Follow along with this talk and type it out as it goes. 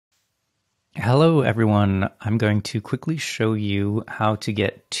Hello everyone, I'm going to quickly show you how to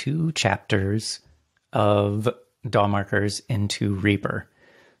get 2 chapters of DAW markers into Reaper.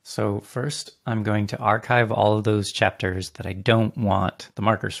 So first I'm going to archive all of those chapters that I don't want the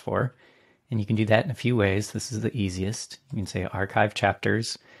markers for. And you can do that in a few ways. This is the easiest. You can say archive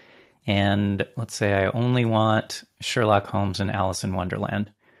chapters. And let's say I only want Sherlock Holmes and Alice in Wonderland.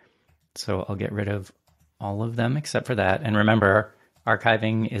 So I'll get rid of all of them except for that. And remember,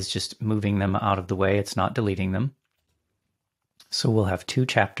 archiving is just moving them out of the way. It's not deleting them. So we'll have 2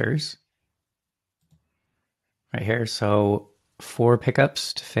 chapters right here. So 4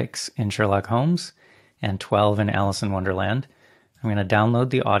 pickups to fix in Sherlock Holmes and 12 in Alice in Wonderland. I'm going to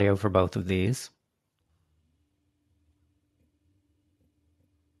download the audio for both of these.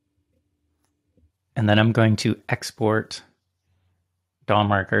 And then I'm going to export DAW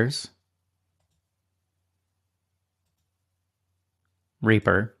markers,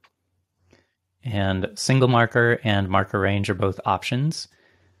 Reaper, and single marker and marker range are both options.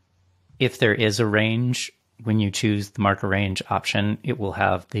 If there is a range, when you choose the marker range option, it will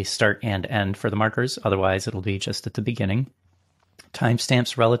have the start and end for the markers. Otherwise, it'll be just at the beginning.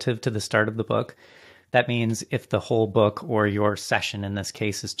 Timestamps relative to the start of the book. That means if the whole book, or your session in this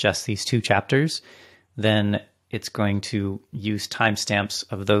case, is just these 2 chapters, then it's going to use timestamps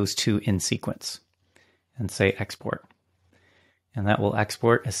of those 2 in sequence and say export. And that will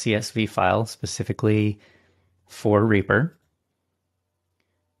export a CSV file specifically for Reaper.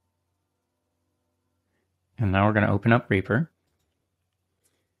 And now we're going to open up Reaper.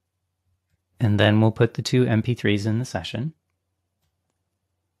 And then we'll put the 2 MP3s in the session.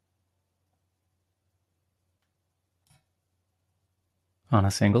 On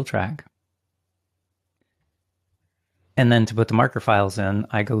a single track. And then to put the marker files in,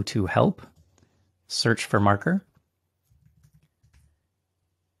 I go to Help, Search for Marker.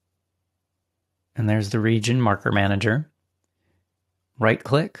 And there's the region Marker Manager.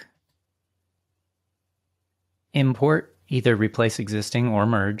 Right-click, import, either replace existing or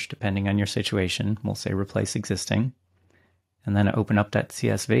merge, depending on your situation. We'll say replace existing. And then open up that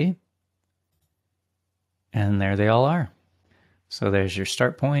CSV. And there they all are. So there's your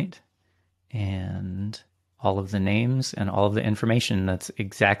start point and all of the names and all of the information that's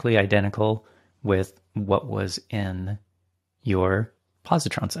exactly identical with what was in your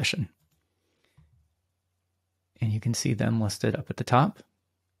Pozotron session. And you can see them listed up at the top.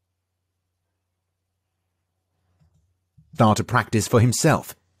 Start to practice for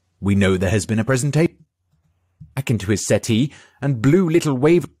himself. We know there has been a presentation. Back into his settee and blew little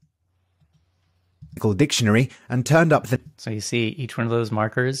wave dictionary and turned up the... So you see each one of those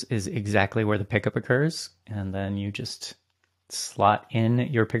markers is exactly where the pickup occurs. And then you just slot in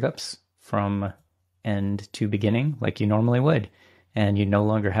your pickups from end to beginning like you normally would. And you no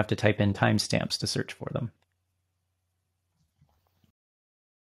longer have to type in timestamps to search for them.